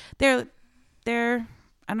storytellers. They're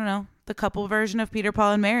I don't know, the couple version of Peter,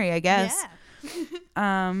 Paul, and Mary, I guess.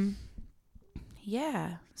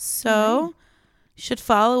 Yeah. So you should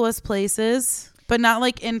follow us places, but not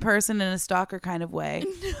like in person in a stalker kind of way.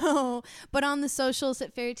 No, but on the socials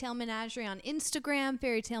at Fairytale Menagerie on Instagram,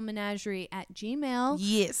 Fairytale Menagerie at Gmail.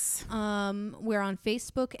 Yes. We're on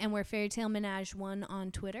Facebook, and we're Fairytale Menage 1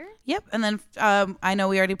 on Twitter. Yep. And then I know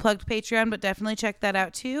we already plugged Patreon, but definitely check that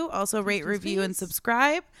out too. Also rate, review, and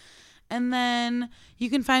subscribe. And then you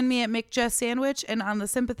can find me at McJess Sandwich and on the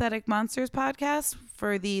Sympathetic Monsters podcast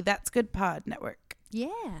for the That's Good Pod Network.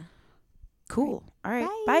 Yeah. Cool. All right.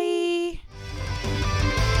 Bye. Bye.